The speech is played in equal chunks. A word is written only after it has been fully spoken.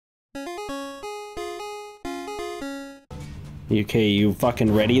Okay, you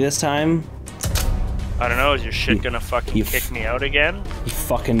fucking ready this time? I don't know, is your shit gonna fucking kick me out again? You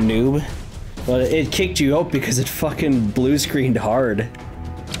fucking noob. Well, it kicked you out because it fucking blue screened hard.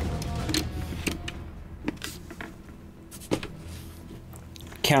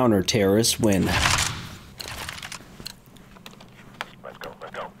 Counter-terrorists win.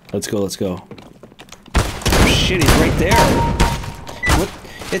 Let's go, let's go. Oh shit, he's right there! What?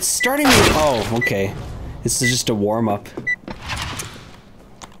 It's starting me- oh, okay. This is just a warm-up.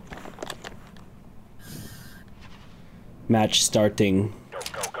 Match starting.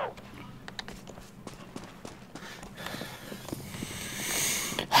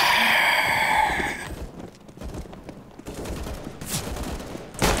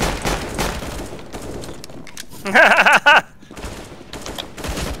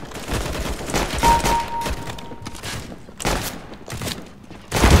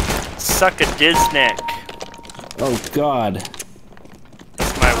 Suck a Disnick. Oh god.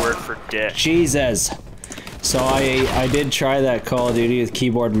 That's my word for dick. Jesus. So I did try that Call of Duty with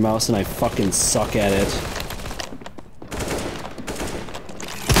keyboard and mouse and I fucking suck at it.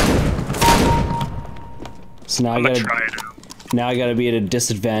 So now I gotta be at a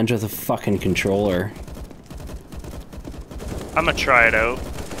disadvantage with a fucking controller. I'ma try it out.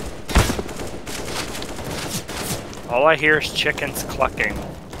 All I hear is chickens clucking.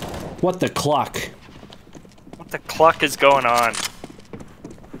 What the cluck? What the cluck is going on?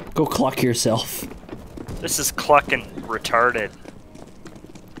 Go cluck yourself. This is clucking retarded.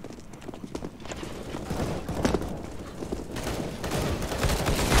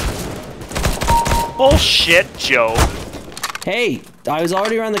 Bullshit, Joe. Hey, I was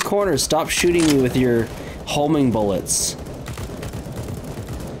already around the corner. Stop shooting me with your homing bullets.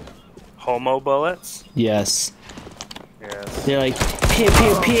 Homo bullets? Yes. Yes. They're like, pew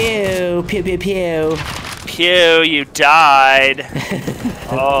pew pew, pew pew pew. Pew, you died.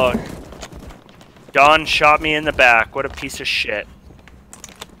 Oh. Don shot me in the back. What a piece of shit.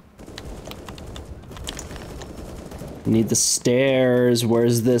 Need the stairs.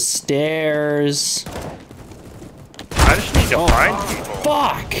 Where's the stairs? I just need to find people.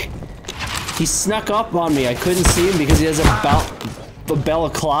 Fuck! He snuck up on me. I couldn't see him because he has a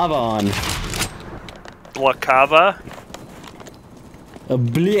balaclava on. Blacava? A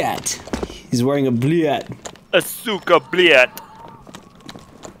bliat. He's wearing a bliat. Asuka bliat.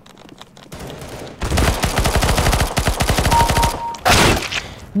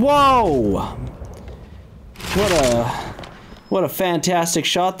 Whoa! What a fantastic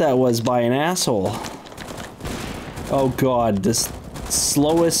shot that was by an asshole. Oh god, this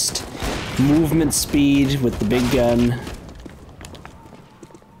slowest movement speed with the big gun.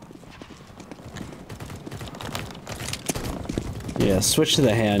 Yeah, switch to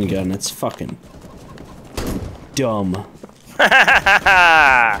the handgun. It's fucking dumb.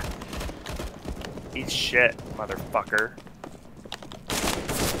 Eat shit, motherfucker.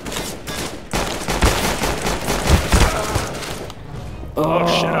 Oh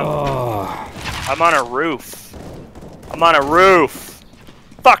shit, I'm on a roof. I'm on a roof.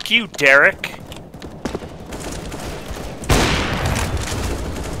 Fuck you, Derek.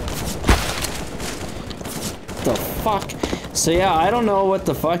 The fuck? So yeah, I don't know what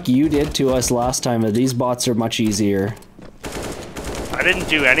the fuck you did to us last time, but these bots are much easier. I didn't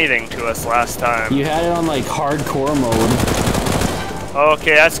do anything to us last time. You had it on like hardcore mode.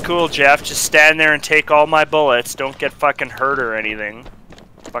 Okay, that's cool, Jeff. Just stand there and take all my bullets. Don't get fucking hurt or anything.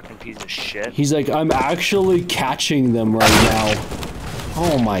 Fucking piece of shit. He's like, I'm actually catching them right now.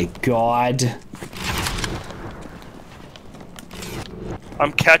 Oh my god.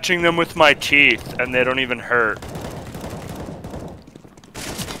 I'm catching them with my teeth, and they don't even hurt.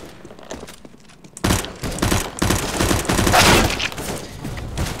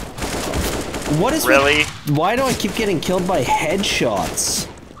 What is really? Why do I keep getting killed by headshots?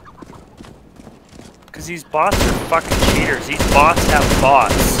 Because these bots are fucking cheaters. These bots have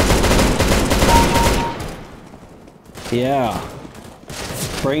bots. Yeah.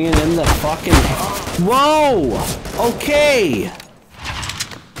 Bringing in the fucking... Whoa! Okay!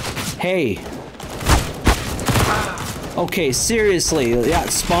 Hey. Okay, seriously. Yeah,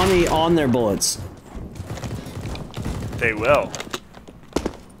 spawn me on their bullets. They will.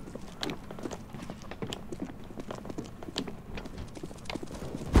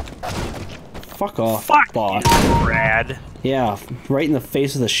 Fuck off, Fuck bot. you, Brad. Yeah, right in the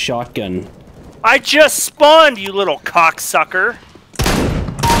face with a shotgun. I just spawned, you little cocksucker.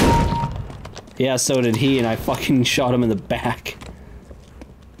 Yeah, so did he, and I fucking shot him in the back.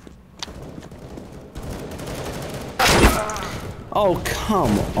 Oh,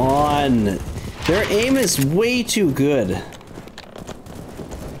 come on. Their aim is way too good.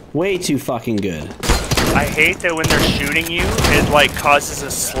 Way too fucking good. I hate that when they're shooting you, it like causes a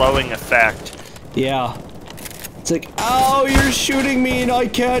slowing effect. Yeah. It's like, ow, you're shooting me and I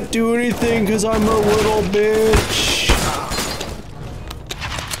can't do anything because I'm a little bitch.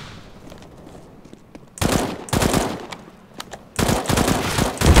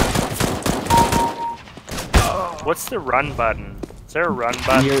 What's the run button? Is there a run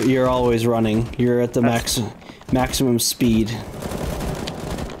button? You're always running. You're at the maximum speed.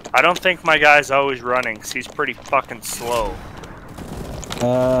 I don't think my guy's always running, because he's pretty fucking slow.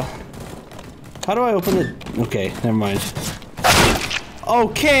 How do I open it? Okay, never mind.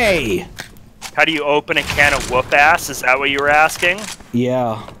 Okay! How do you open a can of whoop ass? Is that what you were asking?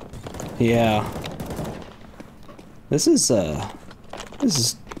 Yeah. Yeah. This is a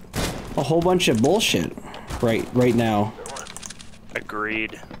whole bunch of bullshit right now.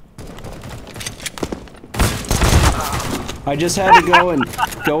 Agreed. I just had to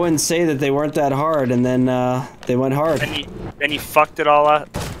go and say that they weren't that hard, and then they went hard. Then you fucked it all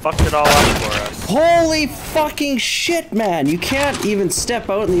up. Fucked it all up for us. Holy fucking shit, man! You can't even step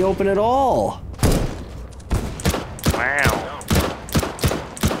out in the open at all. Wow.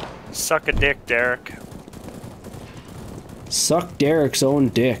 Suck a dick, Derek. Suck Derek's own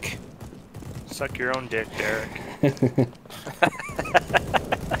dick. Suck your own dick, Derek.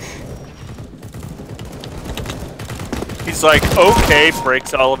 He's like, okay,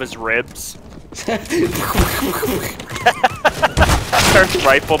 breaks all of his ribs. Starts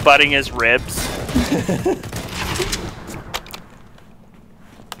rifle butting his ribs.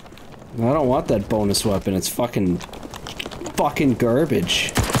 I don't want that bonus weapon. It's fucking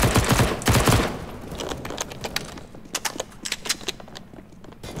garbage.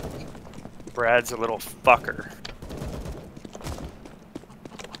 Brad's a little fucker.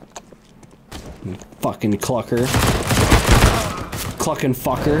 Fucking clucker. Clucking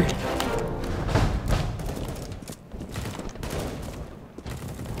fucker.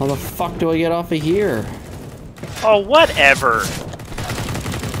 How the fuck do I get off of here? Oh, whatever.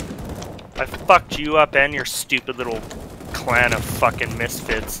 I fucked you up and your stupid little clan of fucking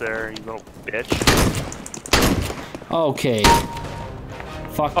misfits there, you little bitch. Okay.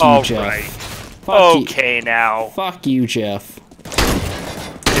 Fuck you, All Jeff. right. Fuck Okay, now. Fuck you, Jeff.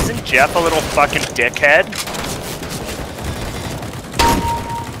 Isn't Jeff a little fucking dickhead?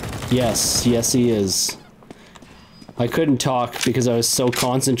 Yes, yes he is. I couldn't talk because I was so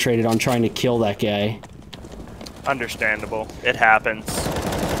concentrated on trying to kill that guy. Understandable. It happens.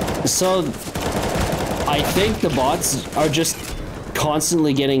 So, I think the bots are just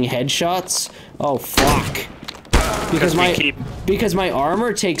constantly getting headshots. Oh fuck! Because my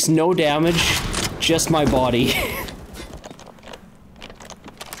armor takes no damage, just my body.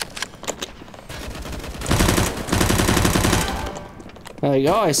 Like,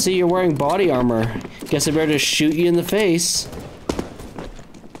 oh, I see you're wearing body armor. Guess I better just shoot you in the face.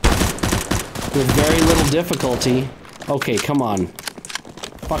 With very little difficulty. Okay, come on.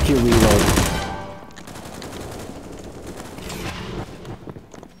 Fuck your reload.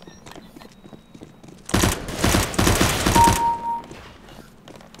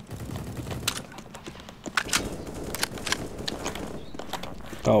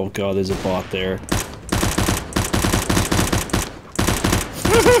 Oh god, there's a bot there.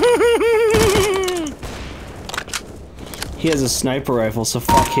 He has a sniper rifle, so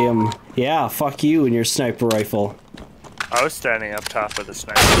fuck him. Yeah, fuck you and your sniper rifle. I was standing up top of the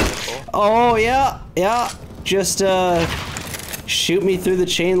sniper rifle. Oh, yeah, yeah. Just, shoot me through the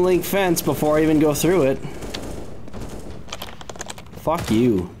chain link fence before I even go through it. Fuck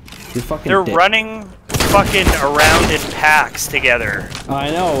you. You're fucking They're dick. running fucking around in packs together. I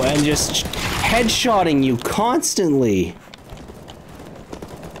know, and just headshotting you constantly.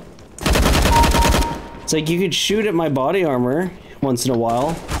 It's like you could shoot at my body armor once in a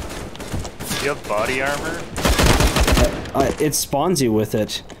while. Do you have body armor? It spawns you with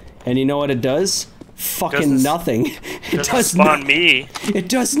it. And you know what it does? Fucking nothing. It does spawn me. It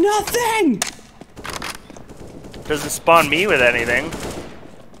does nothing! Doesn't spawn me with anything.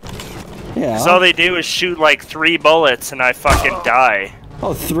 Yeah. So all they do is shoot like 3 bullets and I fucking die.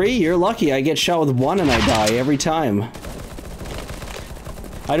 Oh, 3? You're lucky. I get shot with 1 and I die every time.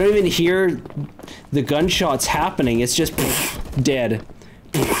 I don't even hear the gunshots happening. It's just dead.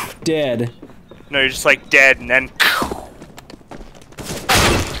 Dead. No, you're just like dead and then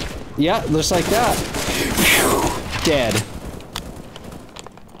Yeah, just like that. Dead.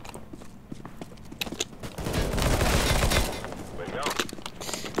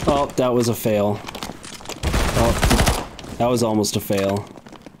 Oh, that was a fail. Oh, that was almost a fail.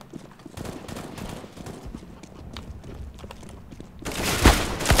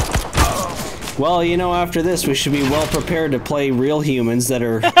 Well, you know, after this, we should be well prepared to play real humans that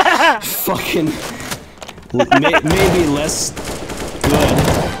are fucking maybe less good.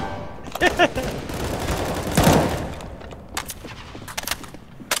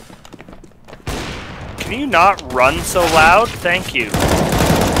 Can you not run so loud? Thank you.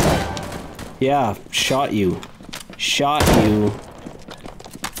 Yeah, shot you. Shot you.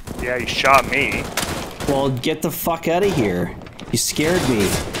 Yeah, you shot me. Well, get the fuck out of here. You scared me.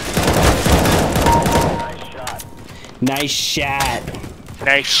 Nice shot.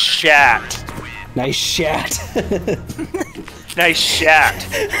 Nice shot. Nice shot. Nice shot.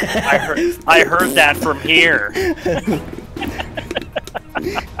 I heard that from here.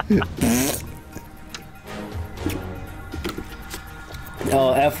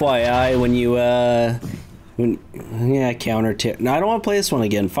 Oh, FYI, when you yeah, counter tip. No, I don't want to play this one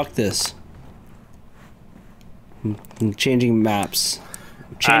again. Fuck this. I'm changing maps.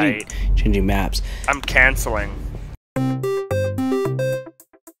 Changing maps. I'm canceling.